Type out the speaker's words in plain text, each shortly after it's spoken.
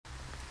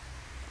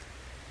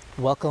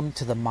Welcome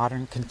to the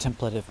Modern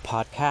Contemplative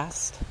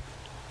Podcast.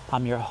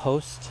 I'm your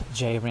host,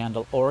 J.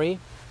 Randall Ori.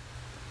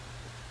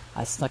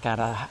 I snuck out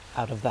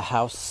of the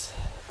house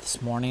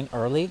this morning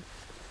early.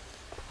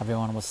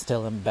 Everyone was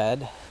still in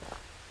bed.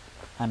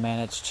 I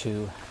managed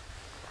to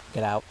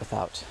get out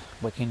without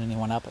waking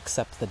anyone up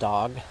except the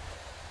dog.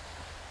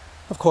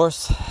 Of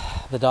course,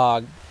 the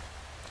dog,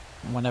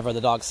 whenever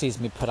the dog sees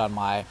me put on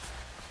my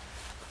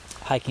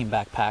hiking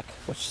backpack,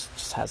 which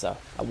just has a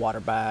water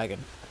bag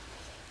and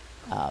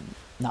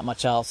not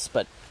much else,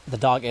 but the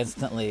dog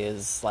instantly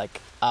is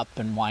like up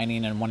and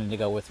whining and wanting to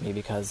go with me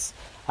because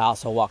I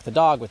also walk the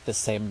dog with this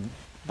same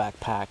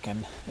backpack,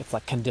 and it's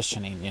like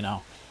conditioning, you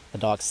know. The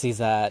dog sees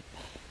that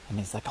and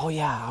he's like, oh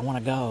yeah, I want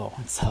to go.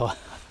 And so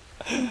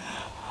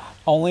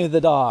only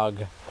the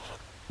dog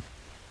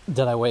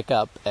did I wake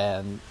up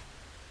and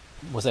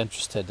was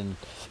interested in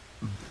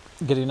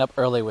getting up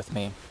early with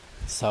me.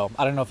 So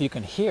I don't know if you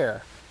can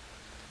hear,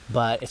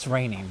 but it's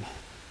raining.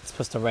 It's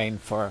supposed to rain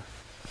for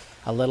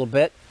a little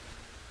bit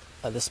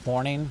this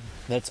morning.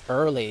 It's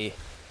early.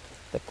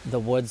 The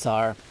woods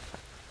are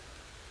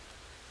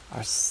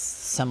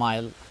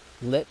semi-lit.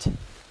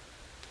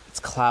 It's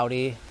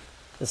cloudy.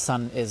 The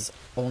sun is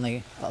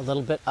only a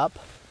little bit up,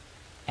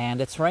 and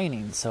it's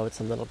raining, so it's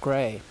a little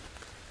gray.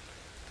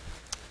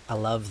 I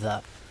love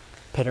the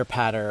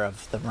pitter-patter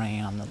of the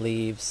rain on the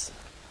leaves.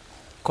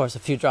 Of course, a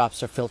few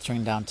drops are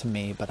filtering down to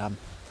me, but I'm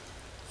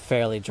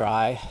fairly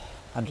dry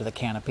under the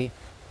canopy.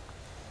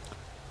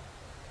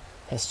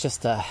 It's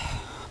just a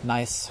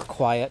nice,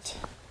 quiet,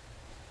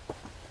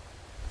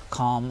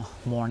 calm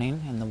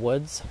morning in the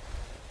woods.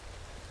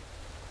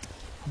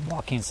 I'm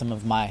walking some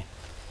of my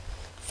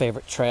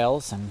favorite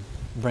trails and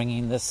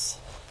bringing this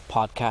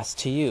podcast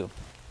to you.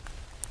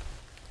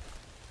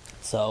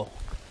 So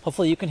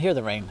hopefully you can hear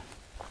the rain.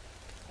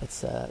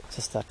 It's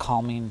just a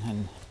calming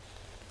and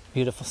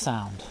beautiful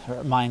sound. It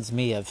reminds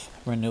me of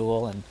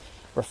renewal and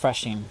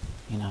refreshing,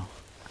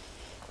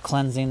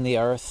 cleansing the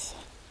earth.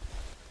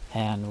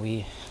 And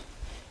we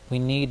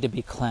need to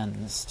be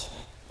cleansed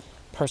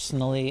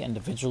personally,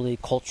 individually,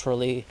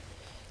 culturally,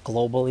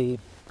 globally.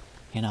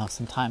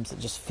 Sometimes it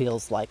just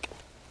feels like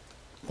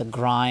the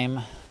grime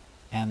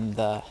and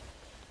the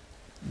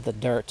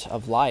dirt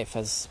of life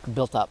has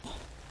built up,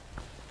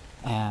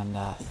 and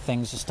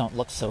things just don't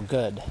look so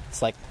good.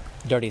 It's like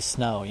dirty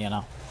snow,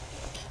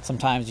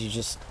 Sometimes you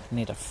just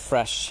need a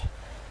fresh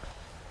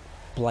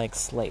blank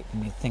slate.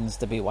 You need things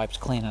to be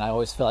wiped clean, and I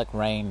always feel like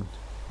rain,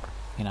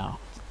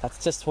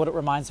 That's just what it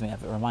reminds me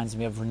of. It reminds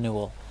me of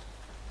renewal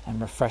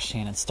and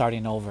refreshing and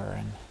starting over.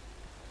 And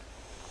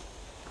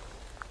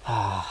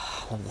I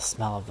love the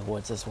smell of the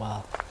woods as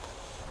well.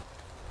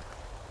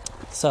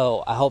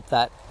 So I hope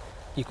that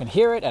you can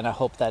hear it, and I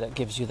hope that it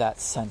gives you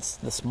that sense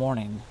this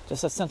morning.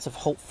 Just a sense of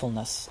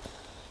hopefulness.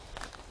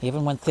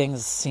 Even when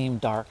things seem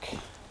dark,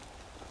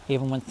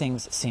 even when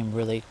things seem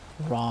really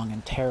wrong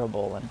and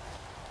terrible, and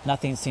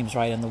nothing seems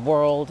right in the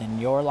world, in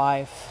your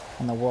life,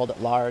 in the world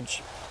at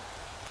large,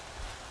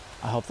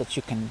 I hope that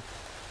you can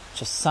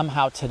just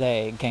somehow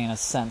today gain a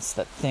sense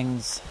that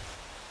things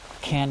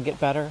can get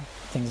better,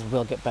 things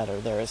will get better.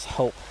 There is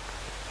hope.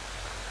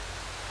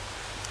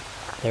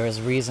 There is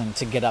reason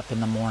to get up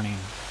in the morning.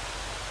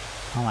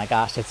 Oh my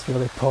gosh, it's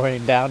really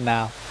pouring down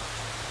now.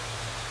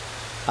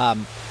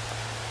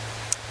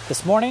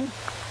 This morning,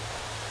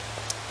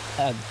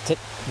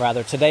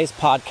 today's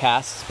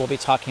podcast, we'll be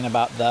talking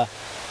about the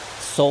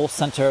soul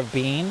center of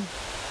being.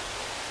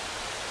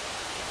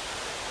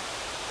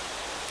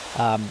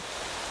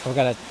 We're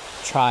going to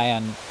try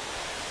and...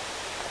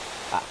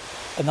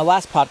 in the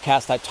last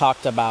podcast, I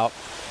talked about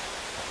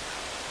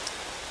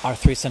our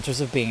three centers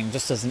of being,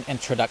 just as an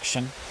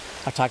introduction.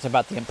 I talked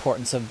about the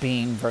importance of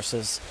being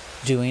versus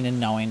doing and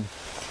knowing.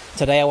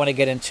 Today, I want to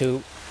get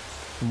into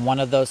one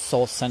of those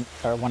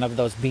one of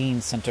those being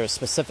centers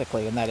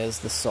specifically, and that is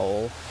the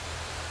soul.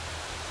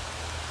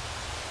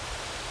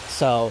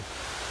 So,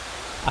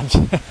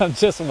 I'm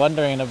just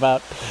wondering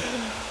about,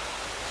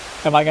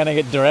 am I going to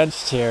get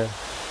drenched here?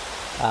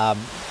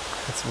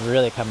 It's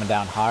really coming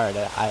down hard.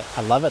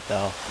 I love it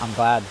though. I'm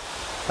glad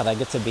that I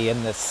get to be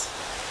in this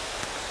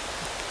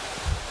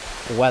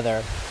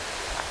weather,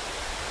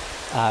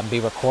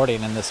 be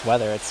recording in this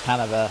weather. It's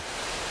kind of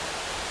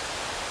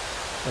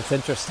it's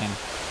interesting.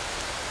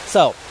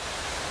 So,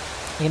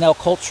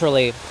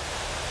 culturally,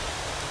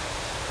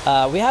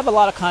 we have a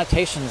lot of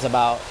connotations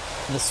about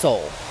the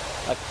soul,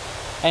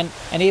 and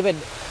even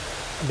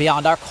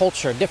beyond our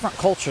culture, different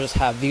cultures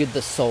have viewed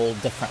the soul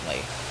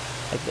differently.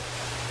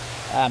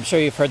 I'm sure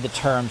you've heard the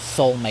term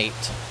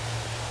soulmate.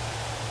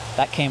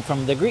 That came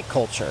from the Greek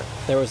culture.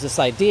 There was this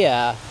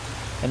idea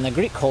in the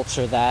Greek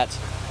culture that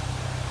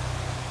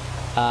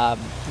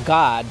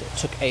God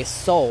took a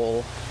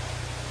soul,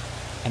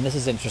 and this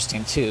is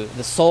interesting too.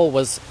 The soul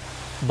was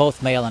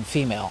both male and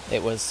female.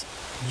 It was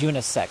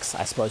unisex,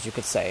 I suppose you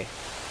could say.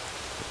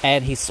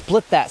 And he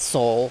split that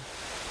soul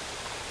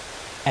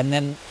and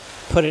then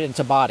put it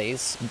into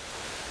bodies.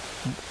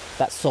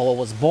 That soul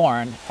was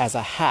born as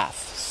a half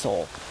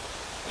soul.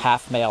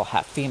 Half male,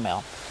 half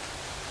female.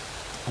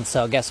 And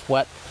so guess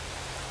what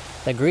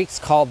The Greeks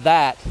called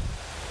that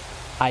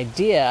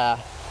idea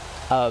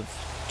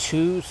of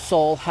two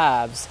soul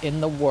halves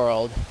in the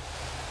world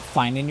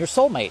finding your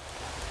soulmate.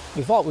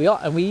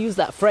 We use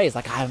that phrase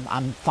like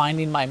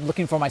I'm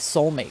looking for my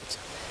soulmate.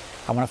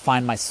 I want to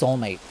find my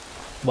soulmate.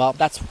 Well,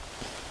 that's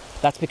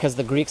because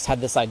the Greeks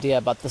had this idea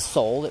about the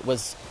soul. It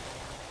was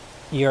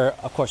your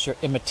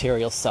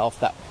immaterial self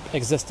that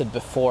existed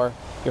before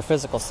your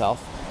physical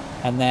self,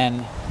 and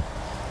then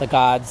the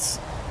gods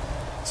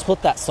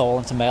split that soul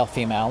into male,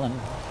 female,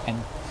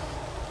 and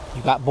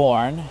you got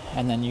born,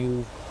 and then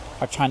you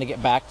are trying to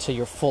get back to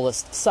your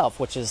fullest self,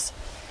 which is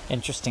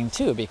interesting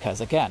too, because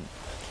again,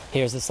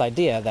 here's this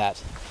idea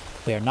that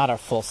we are not our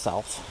full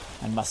self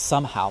and must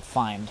somehow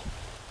find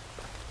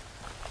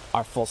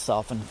our full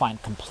self and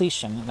find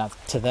completion. Now,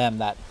 to them,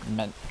 that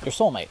meant your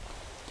soulmate.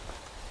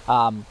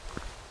 Now,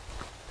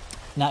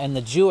 in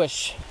the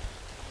Jewish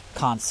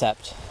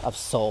concept of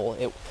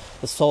soul,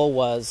 the soul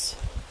was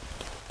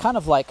kind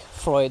of like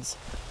Freud's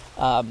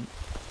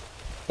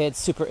id,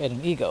 super id,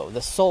 and ego.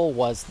 The soul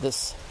was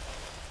this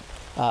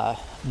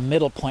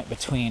middle point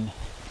between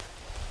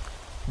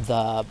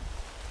the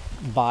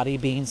body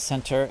being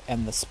center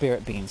and the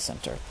spirit being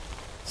center.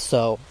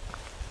 So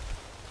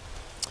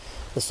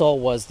the soul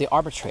was the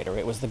arbitrator.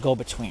 It was the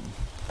go-between.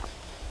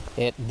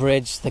 It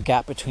bridged the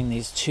gap between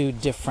these two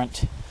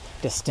different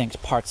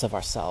distinct parts of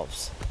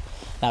ourselves.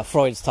 Now,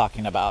 Freud's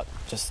talking about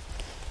just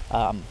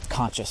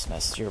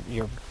consciousness.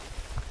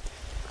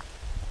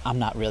 I'm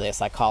not really a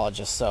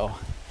psychologist,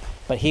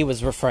 but he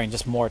was referring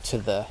just more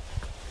to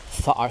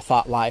our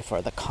thought life, or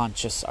our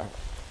conscious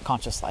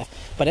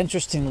life. But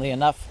interestingly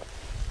enough,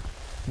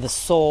 the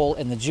soul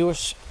in the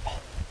Jewish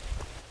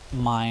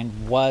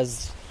mind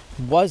was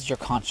your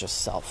conscious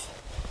self.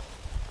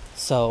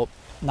 So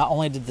not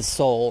only did the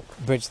soul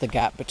bridge the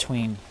gap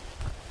between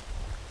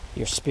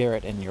your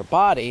spirit and your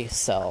body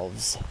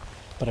selves,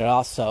 but it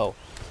also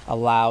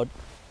allowed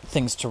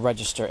things to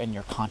register in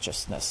your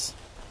consciousness.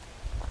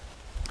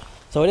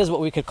 So it is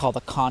what we could call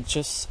the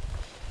conscious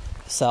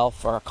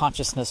self, or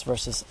consciousness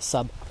versus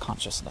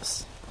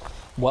subconsciousness.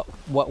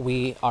 What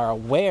we are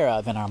aware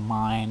of in our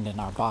mind and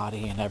our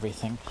body and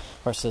everything,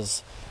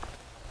 versus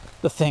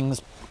the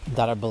things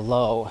that are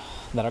below,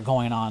 that are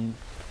going on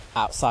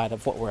outside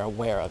of what we're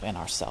aware of in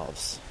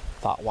ourselves,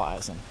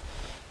 thought-wise. And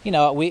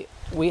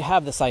we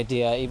have this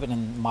idea, even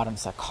in modern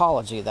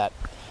psychology, that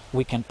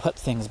we can put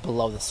things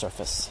below the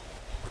surface,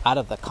 out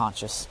of the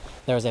conscious.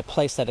 There is a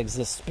place that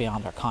exists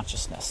beyond our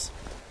consciousness.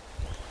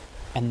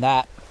 And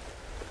that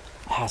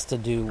has to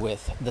do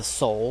with the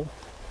soul,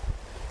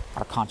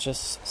 our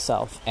conscious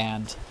self,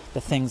 and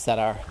the things that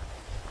are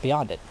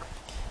beyond it.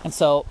 And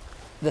so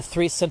the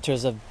three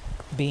centers of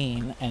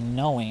being and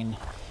knowing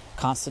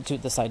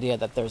constitute this idea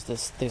that there's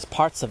these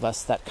parts of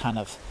us that kind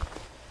of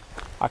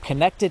are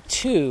connected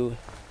to,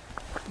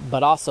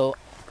 but also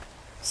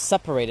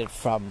separated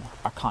from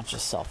our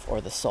conscious self,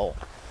 or the soul.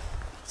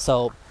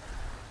 So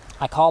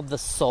I called the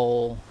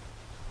soul,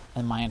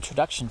 in my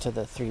introduction to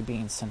the three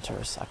being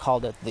centers, I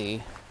called it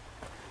the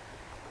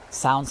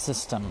sound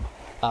system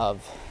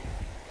of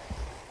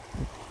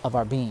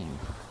our being.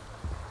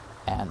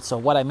 And so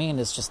what I mean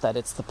is just that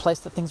it's the place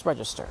that things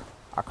register,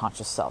 our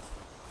conscious self.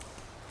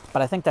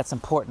 But I think that's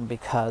important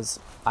because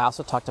I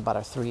also talked about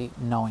our three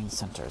knowing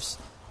centers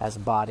as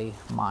body,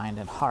 mind,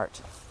 and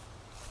heart.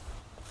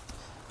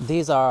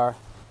 These are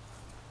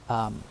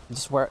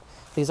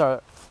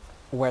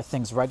where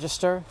things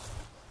register.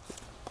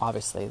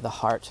 Obviously, the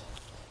heart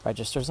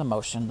registers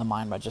emotion, the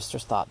mind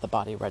registers thought, the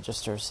body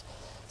registers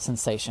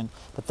sensation.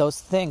 But those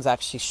things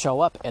actually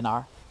show up in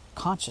our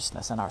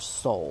consciousness and our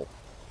soul.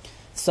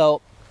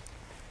 So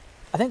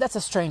I think that's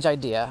a strange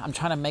idea. I'm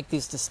trying to make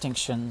these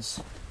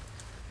distinctions,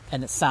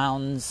 and it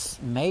sounds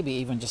maybe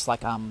even just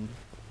like I'm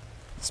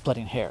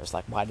splitting hairs.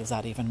 Like, why does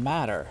that even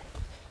matter,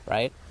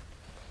 right?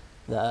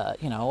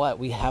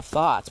 We have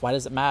thoughts. Why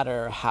does it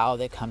matter how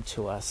they come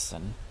to us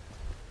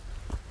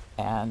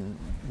and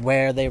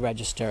where they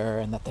register,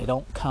 and that they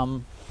don't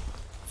come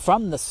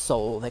from the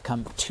soul, they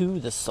come to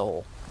the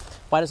soul?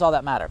 Why does all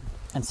that matter?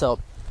 And so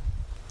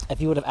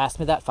if you would have asked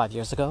me that 5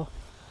 years ago,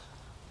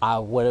 I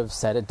would have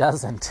said it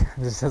doesn't.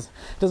 It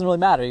doesn't really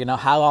matter.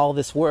 How all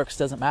this works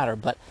doesn't matter.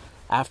 But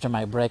after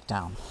my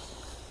breakdown,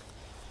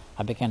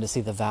 I began to see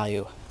the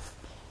value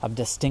of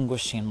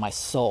distinguishing my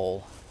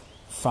soul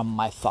from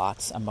my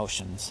thoughts,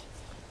 emotions,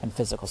 and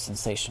physical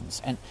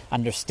sensations, and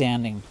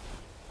understanding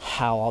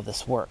how all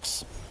this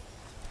works.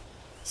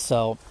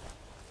 So,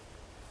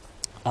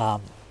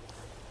 one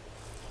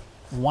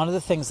of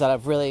the things that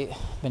I've really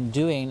been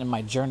doing in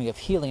my journey of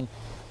healing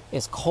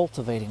is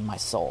cultivating my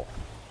soul,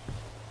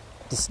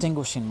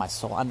 distinguishing my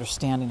soul,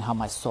 understanding how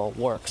my soul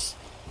works.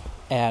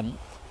 And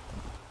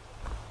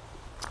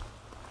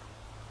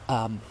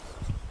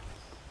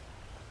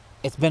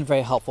it's been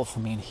very helpful for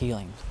me in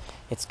healing.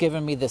 It's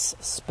given me this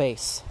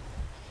space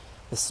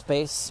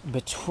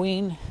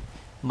between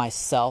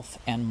myself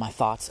and my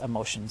thoughts,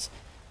 emotions,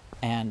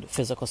 and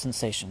physical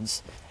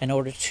sensations, in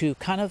order to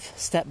kind of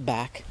step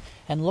back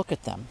and look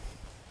at them.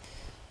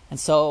 And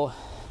so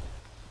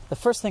the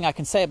first thing I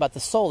can say about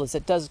the soul is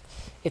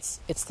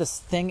it's this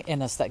thing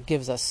in us that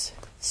gives us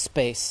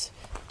space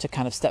to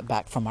kind of step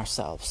back from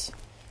ourselves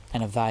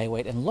and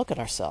evaluate and look at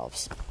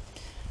ourselves.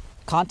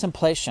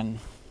 Contemplation,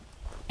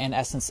 in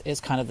essence,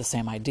 is kind of the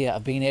same idea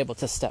of being able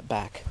to step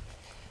back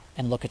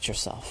and look at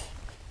yourself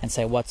and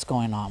say, what's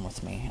going on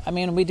with me? I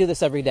mean, we do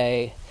this every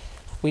day.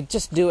 We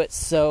just do it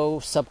so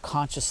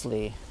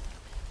subconsciously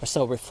or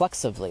so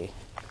reflexively,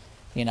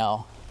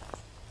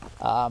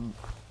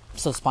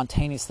 so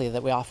spontaneously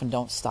that we often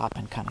don't stop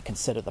and kind of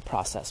consider the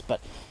process.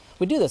 But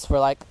we do this. We're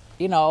like,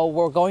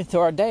 we're going through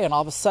our day and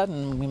all of a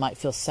sudden we might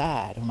feel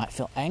sad. We might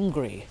feel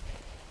angry.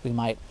 We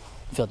might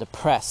feel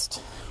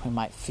depressed. We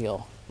might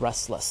feel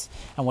restless.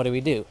 And what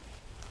do?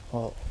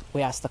 Well,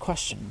 we ask the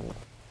question,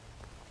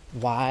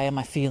 why am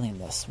I feeling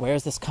this? Where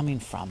is this coming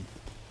from?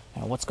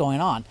 What's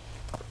going on?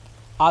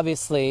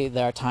 Obviously,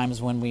 there are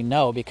times when we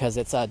know because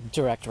it's a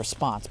direct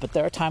response, but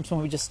there are times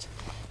when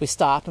we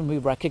stop and we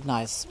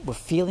recognize we're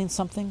feeling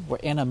something, we're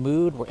in a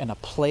mood, we're in a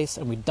place,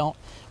 and we don't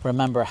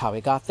remember how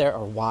we got there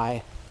or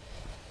why.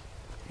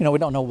 We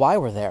don't know why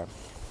we're there.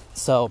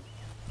 So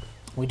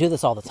we do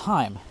this all the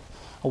time.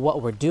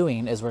 What we're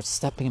doing is we're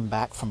stepping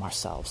back from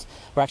ourselves.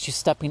 We're actually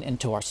stepping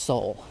into our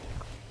soul,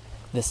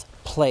 this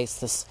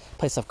place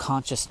of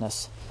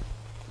consciousness,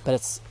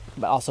 but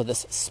also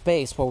this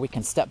space where we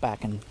can step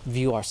back and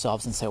view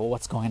ourselves and say, well,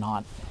 what's going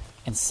on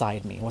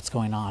inside me? What's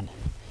going on?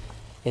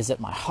 Is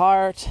it my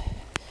heart?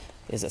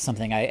 Is it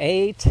something I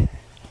ate?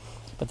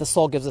 But the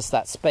soul gives us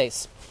that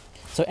space.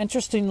 So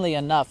interestingly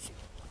enough,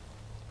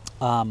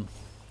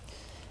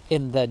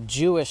 in the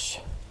Jewish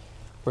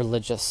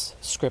religious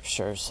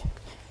scriptures,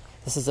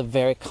 this is a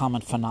very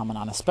common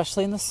phenomenon,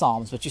 especially in the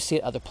Psalms, but you see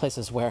it other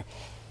places where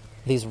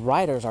these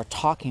writers are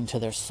talking to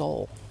their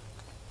soul.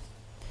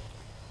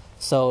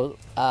 So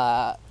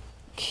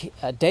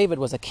David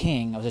was a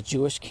king, was a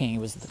Jewish king. He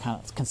was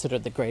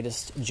considered the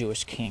greatest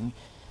Jewish king.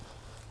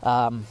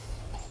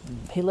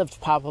 He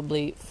lived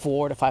probably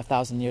 4,000 to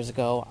 5,000 years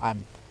ago.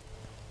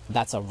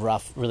 That's a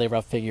really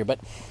rough figure, but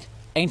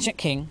ancient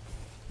king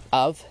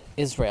of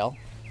Israel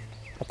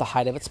at the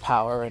height of its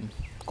power and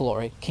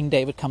glory. King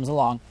David comes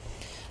along.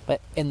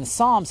 But in the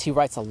Psalms, he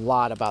writes a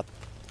lot about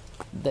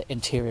the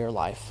interior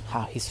life,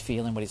 how he's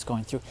feeling, what he's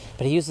going through.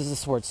 But he uses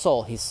this word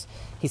soul. He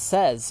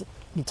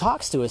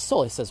talks to his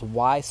soul. He says,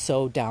 why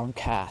so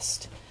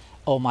downcast,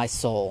 O my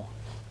soul?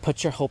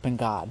 Put your hope in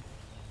God.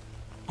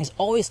 He's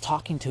always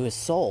talking to his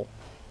soul.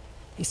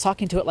 He's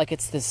talking to it like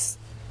it's this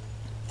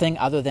thing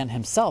other than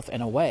himself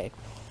in a way.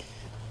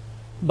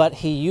 But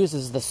he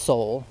uses the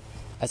soul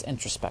as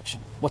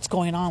introspection. What's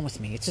going on with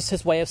me? It's just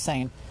his way of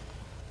saying,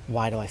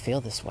 why do I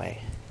feel this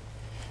way?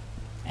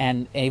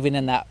 And even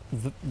in that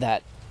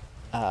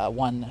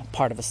one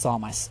part of the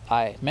psalm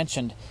I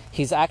mentioned,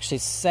 he's actually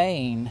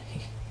saying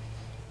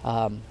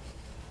to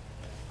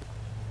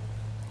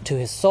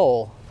his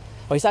soul,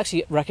 or he's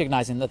actually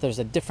recognizing that there's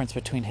a difference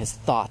between his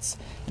thoughts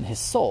and his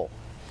soul,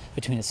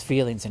 between his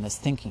feelings and his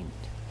thinking.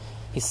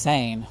 He's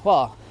saying,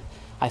 well,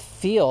 I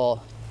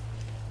feel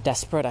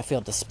desperate, I feel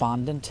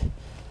despondent,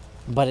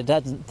 but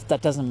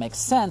that doesn't make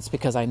sense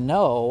because I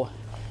know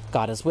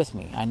God is with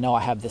me. I know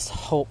I have this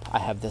hope, I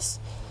have this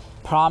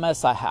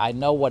promise, I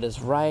know what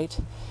is right,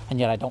 and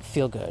yet I don't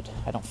feel good.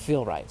 I don't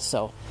feel right.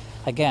 So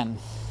again,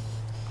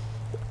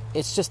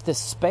 it's just this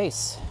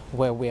space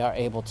where we are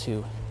able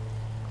to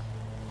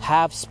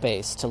have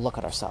space to look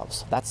at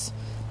ourselves. That's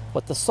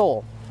what the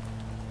soul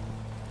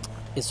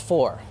is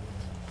for.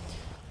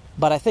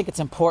 But I think it's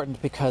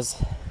important because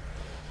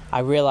I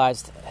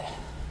realized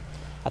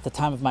at the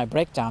time of my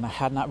breakdown, I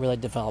had not really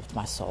developed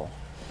my soul.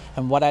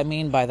 And what I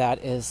mean by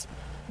that is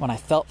when I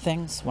felt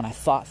things, when I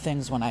thought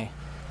things, when I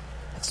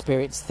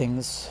experienced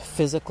things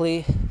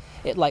physically,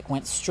 it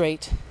went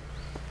straight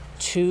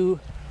to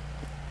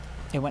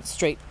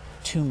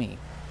me.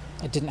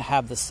 I didn't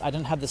have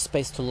the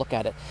space to look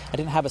at it. I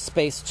didn't have a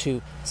space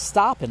to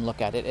stop and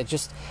look at it.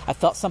 I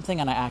felt something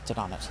and I acted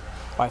on it.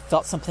 Or I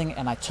felt something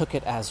and I took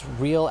it as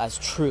real, as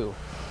true.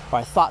 Or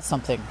I thought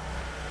something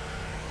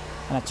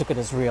and I took it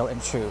as real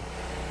and true.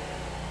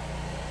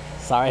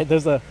 Sorry,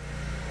 there's a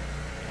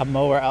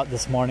mower out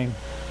this morning.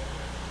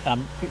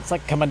 It's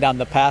like coming down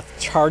the path,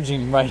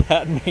 charging right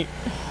at me.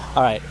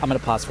 All right, I'm going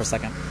to pause for a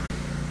second.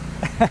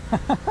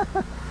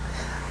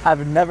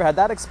 I've never had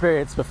that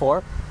experience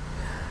before.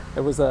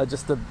 It was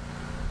just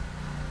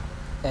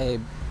a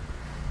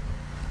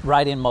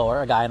riding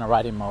mower, a guy in a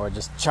riding mower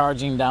just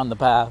charging down the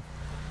path.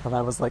 And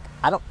I was like,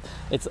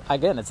 it's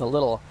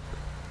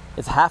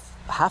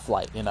half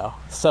light,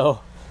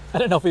 So I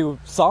don't know if he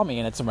saw me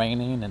and it's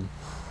raining and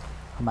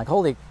I'm like,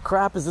 holy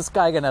crap, is this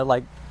guy going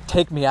to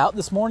take me out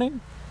this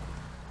morning?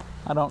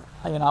 I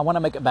want to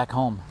make it back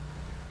home.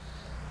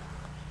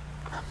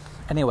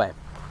 Anyway,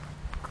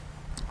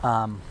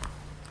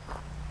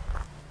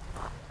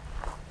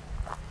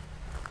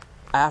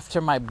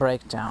 after my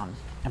breakdown,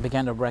 I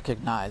began to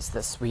recognize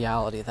this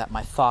reality that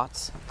my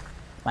thoughts,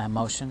 my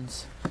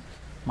emotions,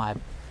 my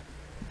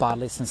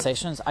bodily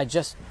sensations, I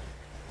just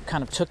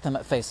kind of took them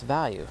at face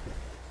value.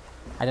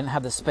 I didn't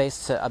have the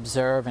space to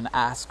observe and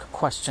ask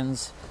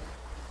questions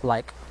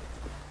Like,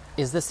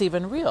 is this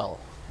even real?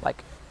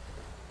 Like,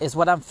 is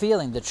what I'm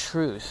feeling the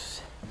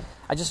truth?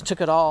 I just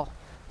took it all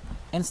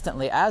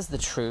instantly as the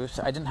truth.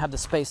 I didn't have the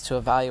space to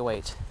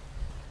evaluate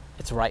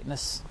its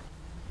rightness,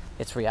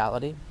 its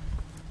reality.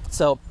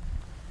 So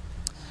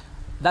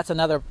that's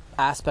another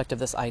aspect of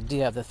this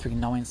idea of the three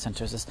knowing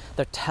centers, is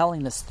they're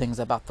telling us things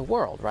about the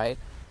world, right?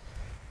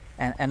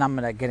 And I'm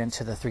going to get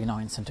into the three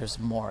knowing centers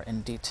more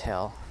in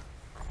detail,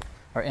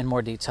 or in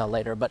more detail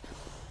later. But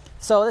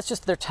so it's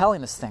just, they're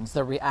telling us things.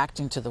 They're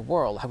reacting to the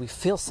world, how we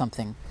feel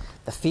something.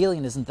 The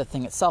feeling isn't the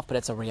thing itself, but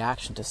it's a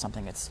reaction to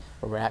something. It's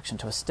a reaction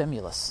to a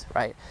stimulus,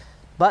 right?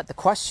 But the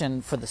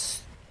question for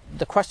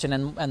the question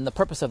and the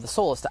purpose of the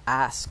soul is to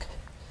ask,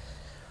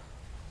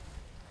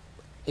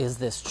 is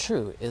this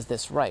true? Is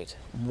this right?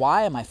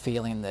 Why am I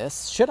feeling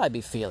this? Should I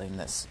be feeling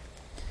this?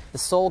 The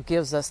soul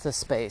gives us the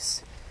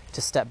space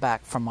to step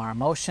back from our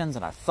emotions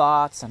and our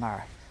thoughts and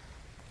our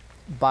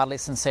bodily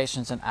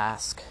sensations and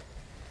ask,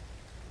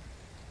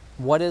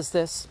 what is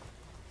this?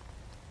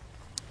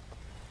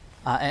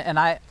 And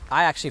I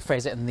actually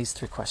phrase it in these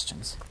three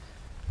questions.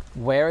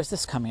 Where is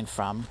this coming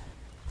from?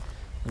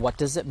 What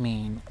does it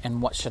mean?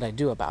 And what should I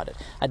do about it?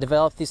 I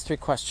developed these three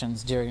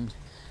questions during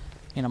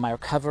my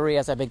recovery,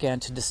 as I began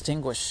to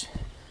distinguish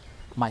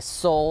my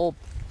soul,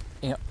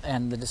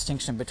 and the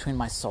distinction between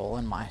my soul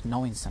and my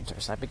knowing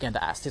centers. I began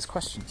to ask these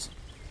questions.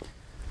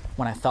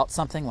 When I felt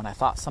something, when I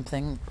thought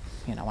something,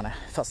 when I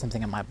felt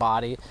something in my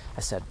body,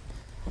 I said,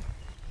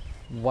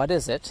 what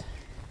is it?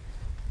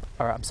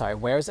 Or I'm sorry,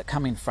 where is it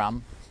coming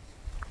from?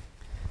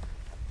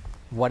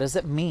 What does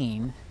it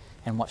mean?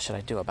 And what should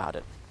I do about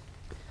it?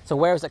 So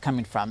where is it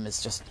coming from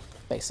is just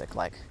basic,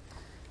 like,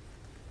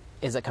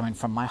 is it coming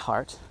from my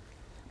heart,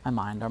 my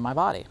mind, or my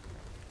body?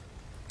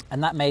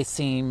 And that may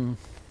seem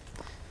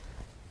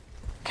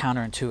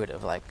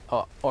counterintuitive, like,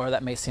 or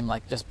that may seem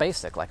like just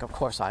basic, like, of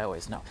course I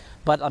always know.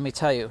 But let me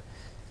tell you,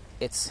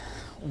 it's,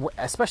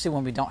 especially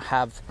when we don't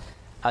have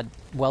a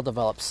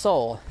well-developed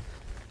soul,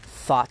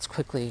 thoughts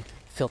quickly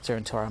filter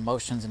into our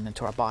emotions and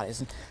into our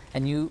bodies.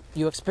 And you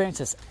experience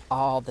this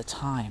all the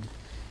time.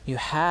 You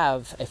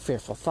have a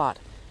fearful thought,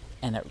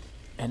 and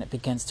it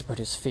begins to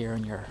produce fear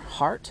in your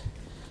heart.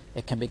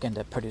 It can begin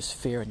to produce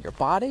fear in your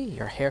body.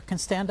 Your hair can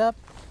stand up.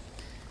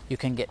 You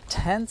can get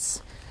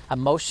tense.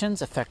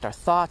 Emotions affect our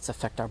thoughts,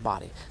 affect our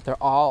body.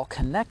 They're all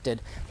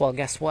connected. Well,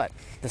 guess what?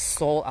 The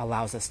soul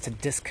allows us to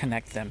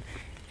disconnect them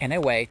in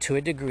a way, to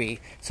a degree,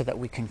 so that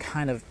we can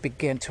kind of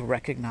begin to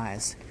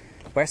recognize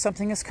where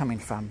something is coming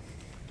from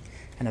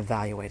and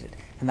evaluate it.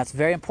 And that's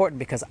very important,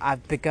 because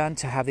I've begun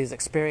to have these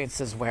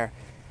experiences where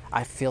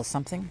I feel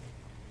something,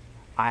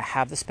 I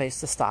have the space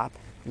to stop,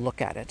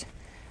 look at it,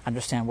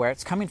 understand where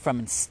it's coming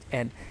from,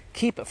 and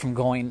keep it from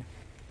going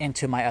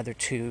into my other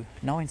two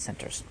knowing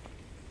centers.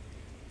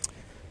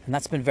 And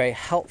that's been very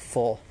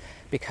helpful,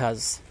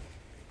 because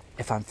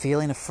if I'm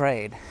feeling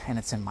afraid and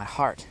it's in my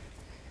heart,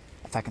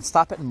 if I can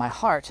stop it in my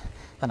heart,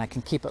 then I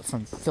can keep it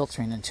from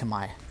filtering into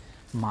my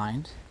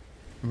mind,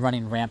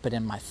 running rampant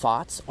in my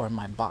thoughts or in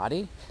my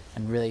body,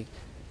 and really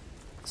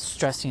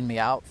stressing me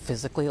out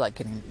physically, like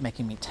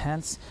making me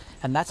tense.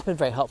 And that's been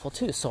very helpful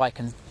too. So I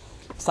can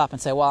stop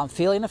and say, well, I'm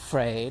feeling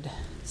afraid.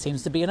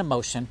 Seems to be an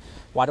emotion.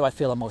 Why do I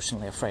feel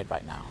emotionally afraid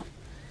right now?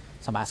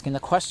 So I'm asking the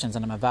questions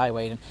and I'm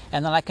evaluating.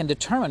 And then I can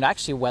determine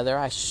actually whether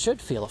I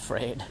should feel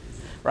afraid,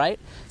 right?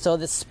 So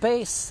the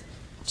space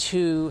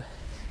to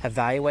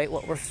evaluate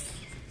what we're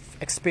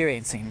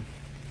experiencing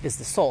is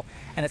the soul.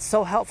 And it's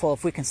so helpful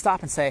if we can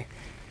stop and say,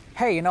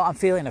 hey, I'm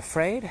feeling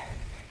afraid.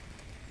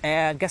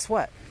 And guess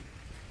what?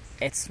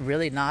 It's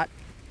really not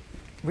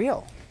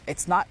real.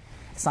 It's not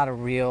a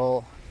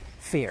real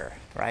fear,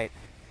 right?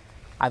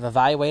 I've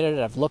evaluated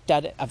it, I've looked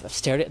at it, I've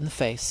stared it in the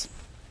face,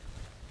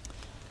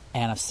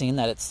 and I've seen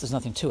that there's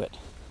nothing to it.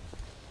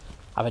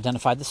 I've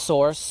identified the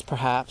source,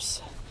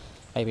 perhaps,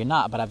 maybe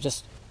not, but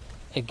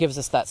it gives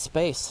us that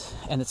space,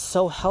 and it's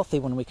so healthy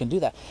when we can do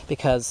that,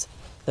 because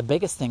the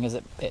biggest thing is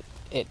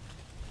it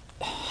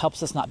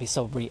helps us not be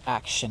so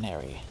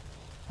reactionary,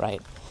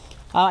 right?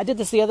 I did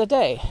this the other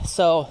day.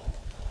 So,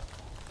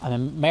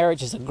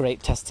 marriage is a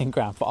great testing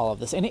ground for all of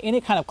this.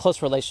 Any kind of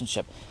close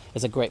relationship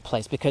is a great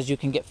place, because you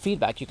can get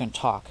feedback, you can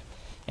talk,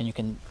 and you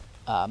can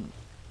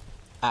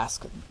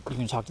ask, you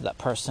can talk to that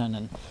person.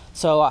 And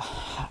so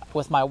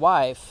with my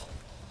wife,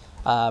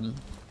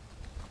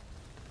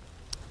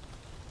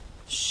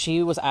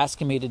 she was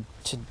asking me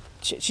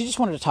she just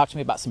wanted to talk to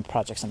me about some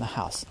projects in the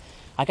house.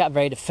 I got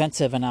very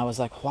defensive, and I was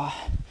like, why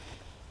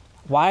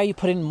are you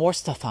putting more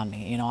stuff on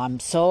me?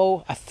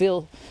 I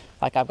feel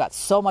like I've got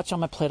so much on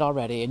my plate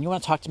already, and you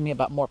want to talk to me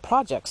about more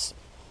projects.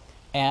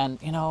 And,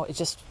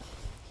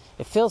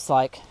 it feels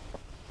like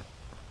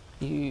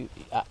I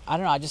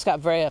don't know, I just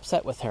got very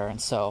upset with her. And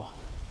so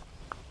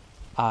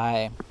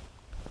after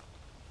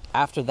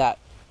that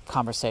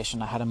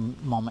conversation, I had a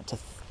moment to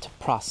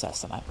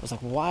process, and I was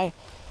like, why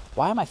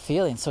am I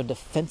feeling so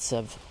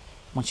defensive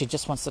when she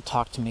just wants to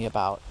talk to me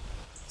about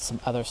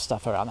some other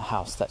stuff around the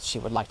house that she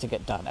would like to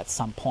get done at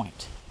some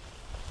point?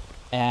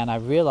 And I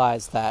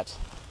realized that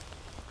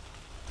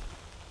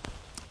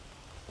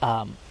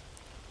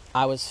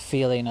I was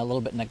feeling a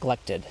little bit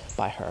neglected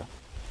by her.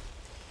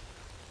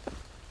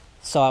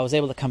 So I was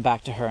able to come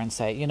back to her and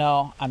say,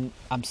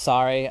 I'm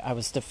sorry, I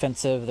was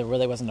defensive. There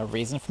really wasn't a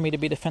reason for me to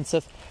be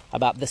defensive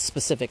about this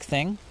specific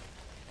thing,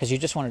 because you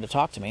just wanted to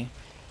talk to me.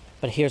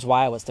 But here's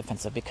why I was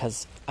defensive,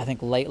 because I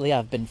think lately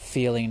I've been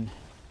feeling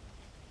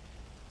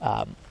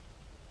kind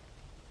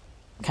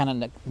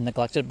of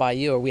neglected by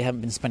you, or we haven't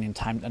been spending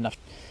enough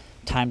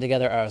time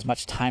together, or as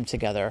much time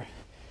together.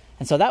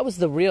 And so that was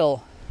the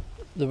real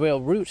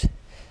root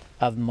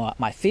of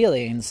my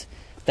feelings.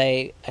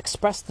 They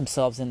expressed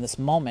themselves in this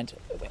moment,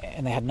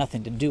 and they had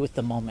nothing to do with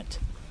the moment.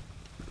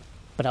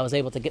 But I was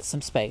able to get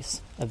some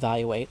space,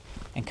 evaluate,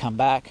 and come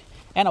back.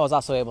 And I was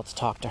also able to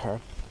talk to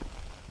her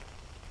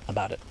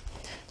about it.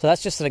 So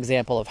that's just an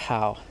example of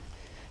how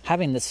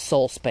having this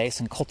soul space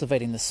and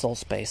cultivating this soul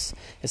space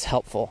is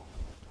helpful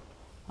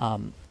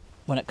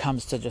when it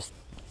comes to just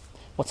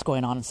what's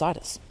going on inside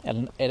us.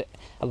 And it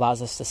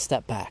allows us to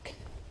step back.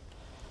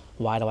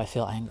 Why do I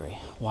feel angry?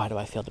 Why do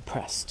I feel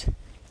depressed?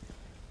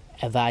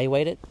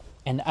 Evaluate it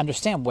and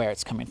understand where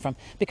it's coming from,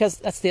 because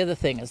that's the other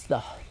thing, is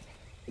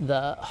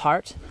the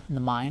heart and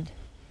the mind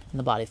and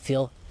the body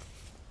feel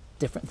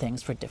different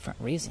things for different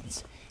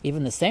reasons.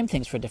 Even the same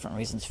things for different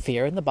reasons.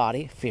 Fear in the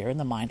body, fear in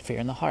the mind, fear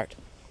in the heart.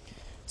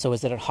 So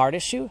is it a heart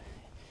issue?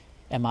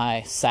 Am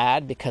I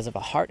sad because of a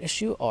heart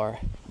issue, or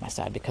am I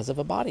sad because of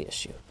a body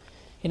issue?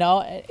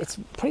 It's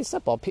pretty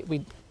simple.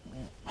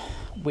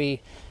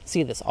 We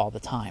see this all the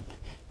time.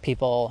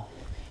 People,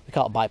 we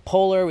call it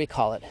bipolar, we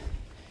call it,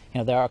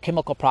 there are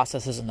chemical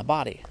processes in the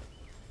body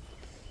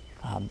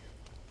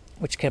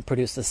which can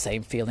produce the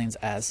same feelings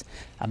as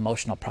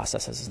emotional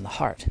processes in the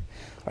heart,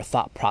 or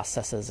thought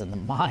processes in the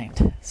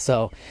mind.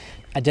 So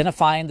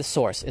identifying the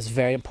source is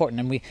very important,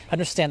 and we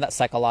understand that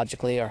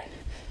psychologically or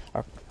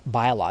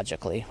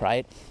biologically,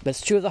 right? But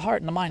it's true of the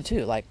heart and the mind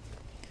too. Like,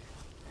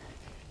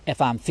 if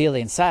I'm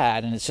feeling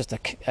sad and it's just a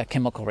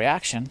chemical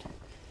reaction,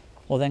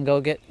 well, then go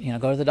to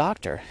the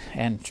doctor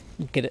and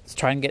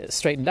try and get it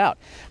straightened out.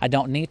 I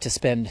don't need to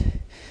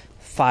spend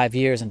 5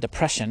 years in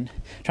depression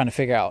trying to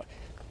figure out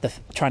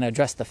trying to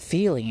address the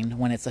feeling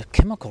when it's a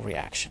chemical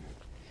reaction.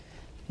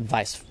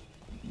 Vice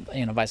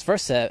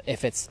versa,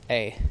 if it's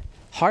a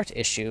heart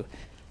issue,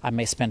 I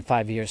may spend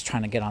 5 years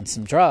trying to get on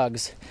some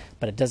drugs,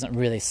 but it doesn't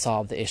really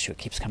solve the issue. It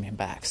keeps coming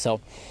back. So,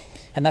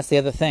 and that's the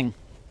other thing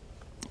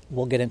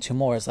we'll get into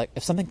more, is like,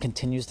 if something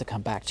continues to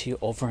come back to you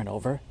over and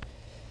over,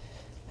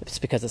 it's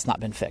because it's not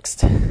been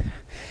fixed.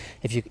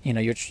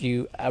 If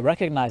you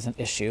recognize an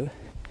issue,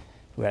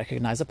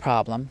 recognize a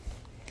problem,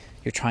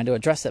 you're trying to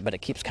address it, but it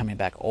keeps coming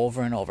back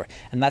over and over.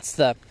 And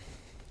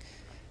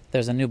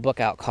there's a new book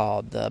out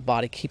called The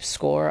Body Keeps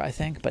Score, I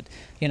think. But,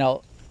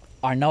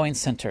 our knowing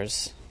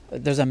centers,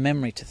 there's a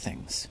memory to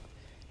things.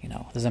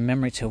 There's a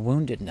memory to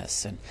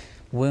woundedness, and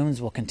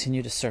wounds will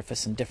continue to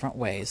surface in different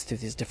ways through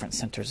these different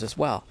centers as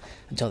well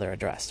until they're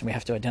addressed. And we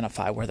have to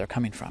identify where they're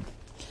coming from.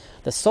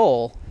 The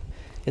soul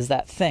is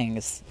that thing,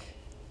 is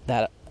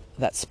that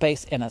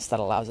space in us that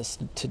allows us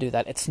to do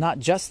that. It's not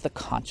just the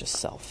conscious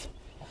self.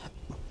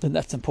 And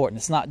that's important.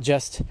 It's not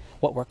just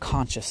what we're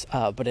conscious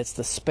of, but it's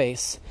the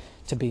space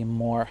to be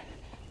more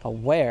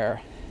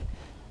aware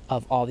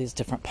of all these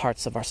different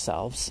parts of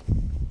ourselves: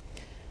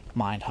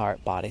 mind,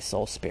 heart, body,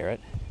 soul, spirit,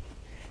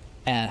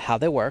 and how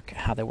they work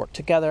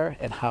together,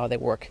 and how they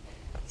work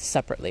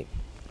separately.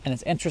 And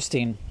it's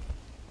interesting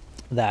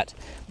that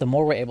the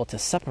more we're able to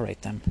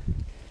separate them,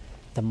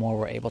 the more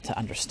we're able to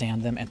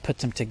understand them and put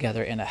them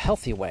together in a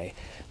healthy way,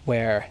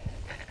 where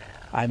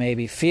I may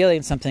be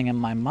feeling something in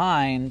my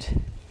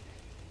mind,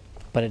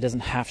 but it doesn't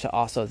have to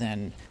also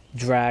then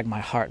drag my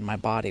heart and my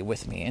body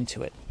with me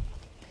into it.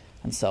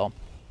 And so,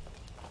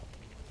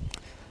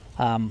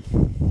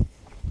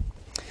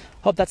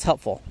 hope that's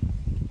helpful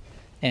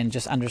in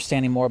just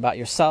understanding more about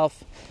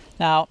yourself.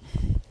 Now,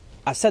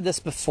 I've said this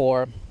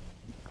before,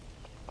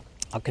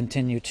 I'll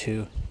continue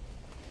to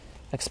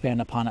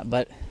expand upon it,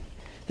 but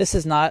this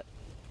is not,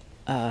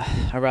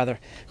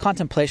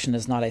 contemplation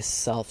is not a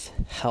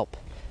self-help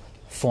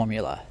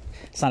formula.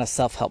 It's not a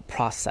self-help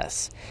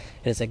process.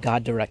 It is a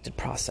God-directed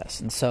process.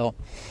 And so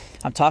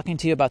I'm talking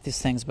to you about these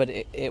things, but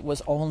it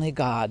was only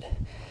God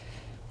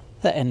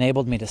that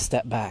enabled me to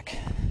step back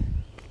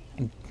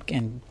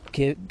and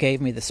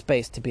gave me the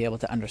space to be able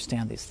to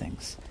understand these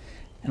things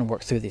and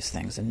work through these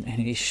things. And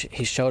he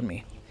showed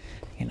me,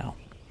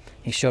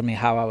 he showed me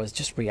how I was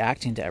just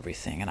reacting to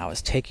everything, and I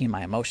was taking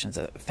my emotions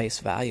at face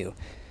value.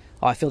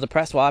 Oh, I feel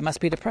depressed. Well, I must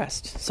be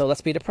depressed. So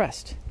let's be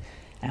depressed.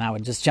 And I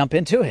would just jump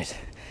into it.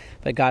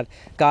 But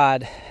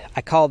God,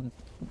 I called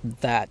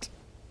that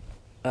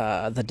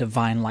the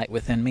divine light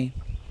within me,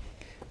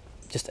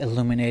 just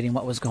illuminating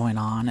what was going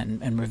on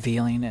and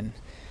revealing. And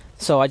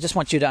so I just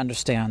want you to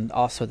understand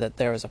also that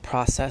there is a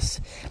process,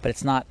 but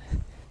it's not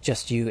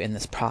just you in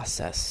this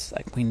process.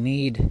 Like, we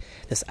need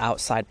this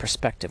outside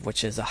perspective,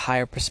 which is a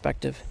higher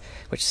perspective,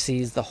 which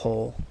sees the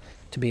whole,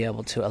 to be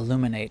able to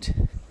illuminate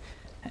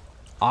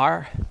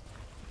our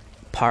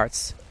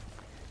parts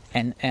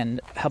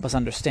and help us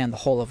understand the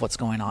whole of what's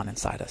going on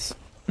inside us.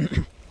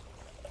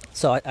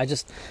 So I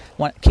just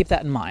want to keep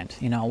that in mind.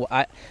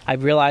 I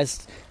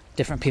realized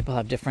different people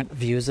have different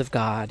views of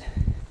God.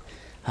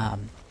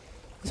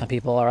 Some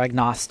people are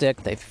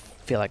agnostic. They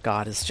feel like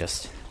God is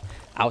just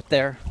out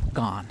there,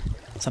 gone.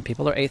 Some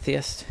people are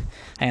atheists.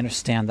 I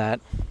understand that.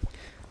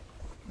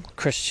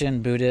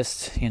 Christian,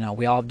 Buddhist,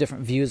 we all have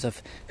different views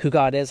of who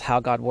God is, how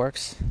God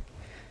works,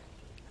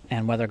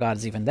 and whether God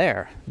is even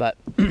there. But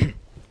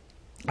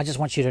I just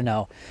want you to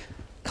know,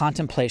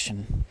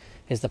 contemplation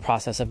is the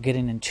process of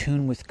getting in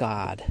tune with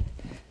God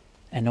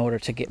in order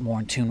to get more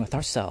in tune with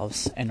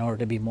ourselves, in order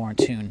to be more in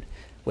tune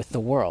with the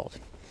world.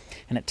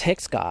 And it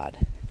takes God.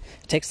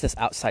 It takes this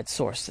outside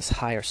source, this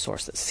higher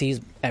source that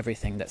sees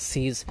everything, that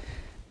sees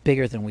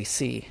bigger than we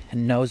see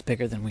and knows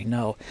bigger than we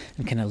know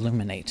and can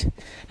illuminate.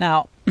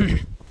 Now,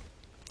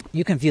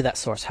 you can view that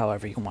source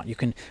however you want. You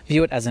can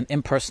view it as an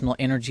impersonal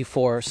energy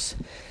force.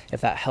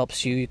 If that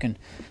helps you, you can,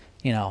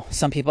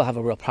 some people have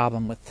a real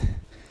problem with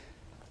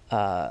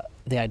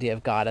the idea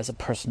of God as a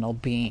personal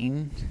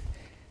being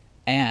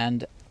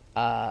and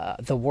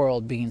the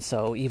world being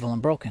so evil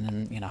and broken.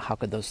 And, how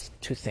could those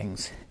two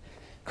things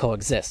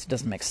coexist? It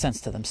doesn't make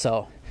sense to them.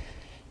 So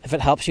if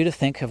it helps you to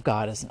think of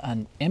God as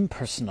an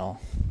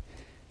impersonal,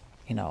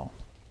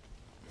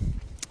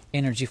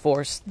 energy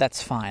force,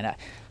 that's fine.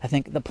 I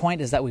think the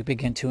point is that we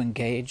begin to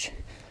engage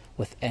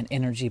with an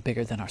energy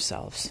bigger than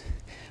ourselves.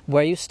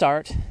 Where you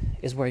start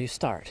is where you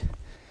start.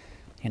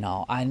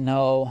 I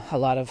know a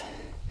lot of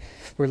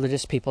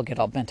religious people get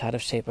all bent out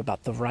of shape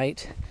about the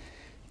right.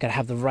 You got to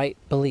have the right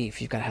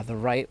belief. You've got to have the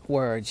right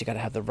words. You got to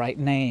have the right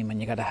name, and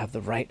you got to have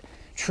the right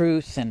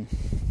truth.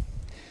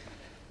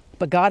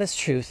 But God is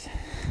truth.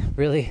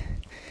 Really,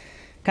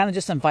 kind of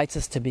just invites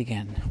us to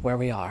begin where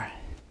we are.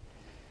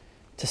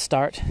 To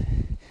start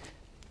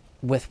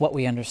with what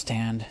we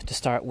understand, to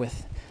start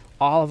with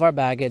all of our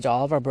baggage,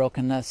 all of our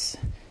brokenness.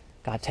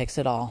 God takes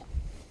it all.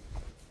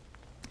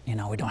 We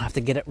don't have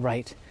to get it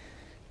right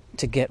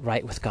to get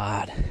right with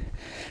God,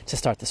 to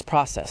start this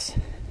process.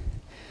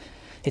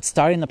 It's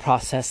starting the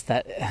process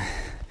that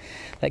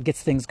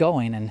gets things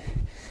going,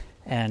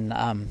 and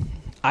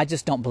I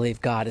just don't believe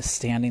God is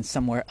standing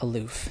somewhere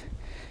aloof,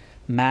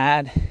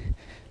 mad,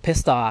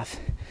 pissed off,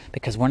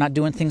 because we're not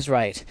doing things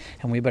right,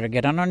 and we better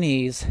get on our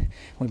knees,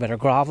 we better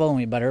grovel, and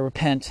we better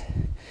repent,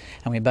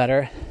 and we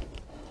better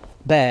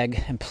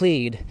beg and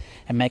plead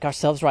and make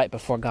ourselves right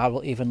before God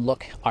will even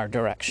look our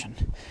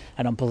direction.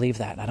 I don't believe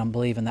that. I don't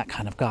believe in that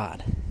kind of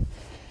God.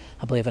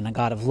 I believe in a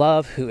God of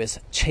love who is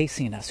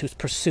chasing us, who's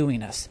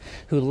pursuing us,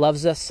 who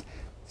loves us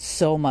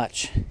so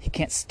much. He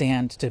can't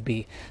stand to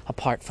be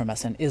apart from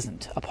us and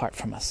isn't apart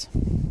from us.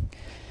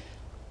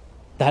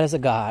 That is a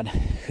God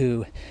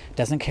who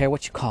doesn't care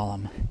what you call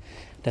him,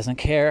 doesn't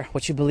care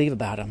what you believe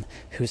about him,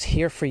 who's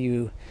here for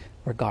you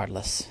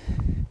regardless,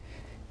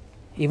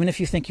 even if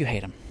you think you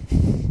hate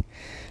him.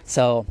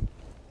 So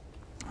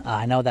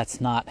I know that's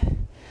not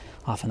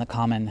often the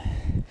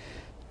common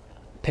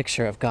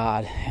picture of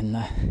God in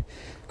the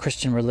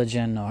Christian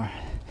religion or,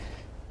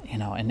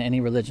 in any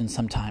religion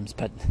sometimes,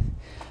 but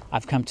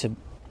I've come to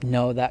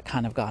know that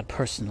kind of God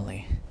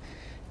personally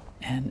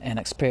and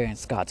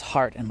experience God's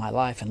heart in my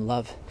life and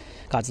love,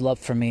 God's love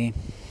for me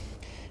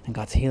and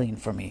God's healing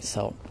for me.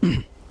 So,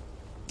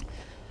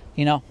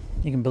 you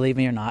can believe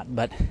me or not,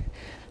 but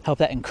I hope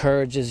that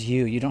encourages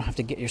you. You don't have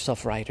to get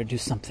yourself right or do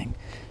something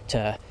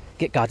to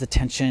get God's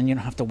attention. You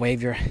don't have to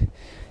wave your,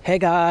 hey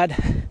God,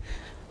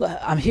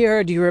 I'm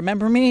here. Do you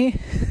remember me?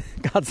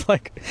 God's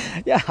like,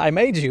 yeah, I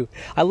made you.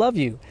 I love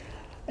you.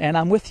 And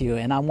I'm with you.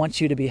 And I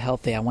want you to be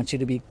healthy. I want you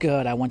to be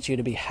good. I want you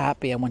to be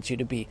happy. I want you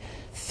to be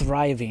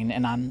thriving.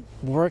 And I'm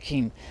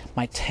working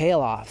my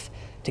tail off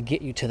to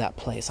get you to that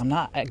place. I'm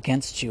not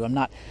against you. I'm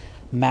not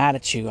mad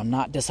at you. I'm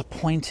not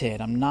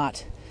disappointed. I'm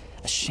not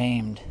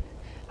ashamed.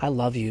 I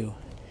love you.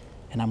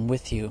 And I'm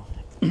with you.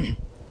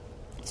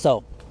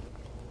 So,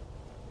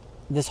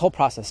 this whole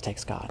process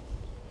takes God.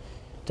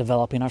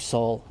 Developing our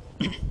soul,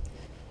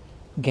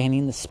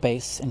 gaining the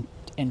space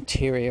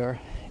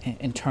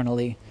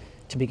internally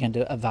to begin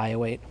to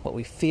evaluate what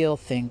we feel,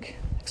 think,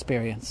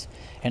 experience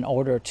in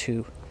order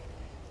to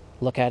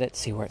look at it,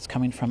 see where it's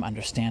coming from,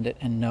 understand it,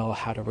 and know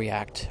how to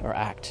react or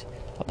act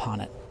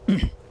upon it.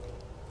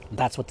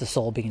 That's what the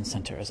Soul Being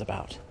Center is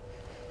about.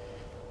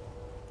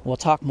 We'll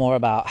talk more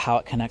about how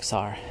it connects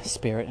our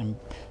spirit and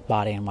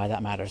body and why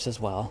that matters as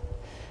well.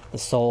 The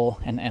soul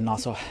and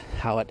also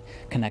how it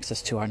connects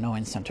us to our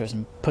knowing centers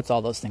and puts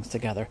all those things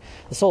together.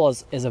 The soul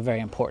is a very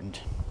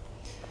important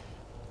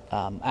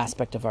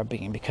aspect of our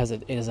being because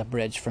it is a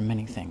bridge for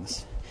many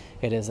things.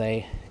 It is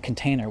a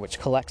container which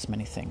collects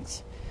many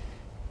things.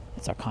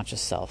 It's our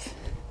conscious self,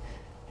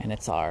 and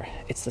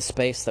it's the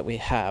space that we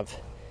have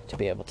to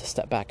be able to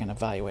step back and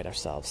evaluate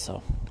ourselves.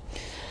 So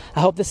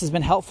I hope this has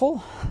been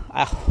helpful.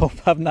 I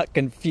hope I've not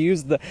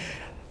confused the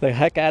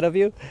heck out of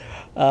you.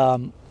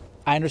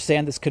 I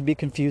understand this could be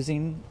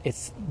confusing.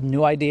 It's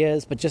new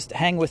ideas, but just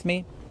hang with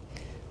me.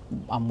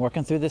 I'm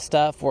working through this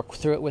stuff. Work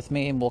through it with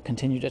me, and we'll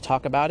continue to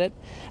talk about it.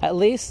 At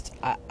least,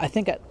 I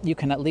think you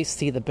can at least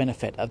see the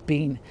benefit of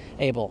being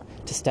able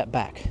to step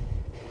back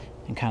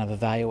and kind of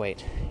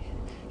evaluate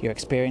your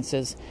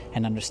experiences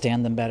and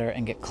understand them better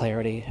and get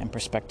clarity and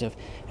perspective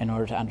in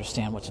order to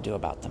understand what to do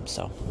about them.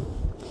 So,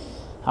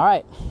 all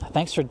right.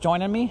 Thanks for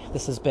joining me.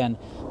 This has been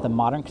the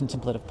Modern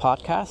Contemplative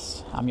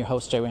Podcast. I'm your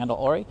host, J. Randall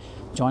Ori.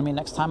 Join me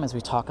next time as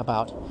we talk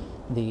about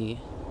the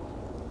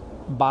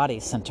body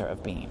center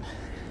of being.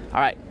 All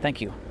right.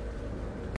 Thank you.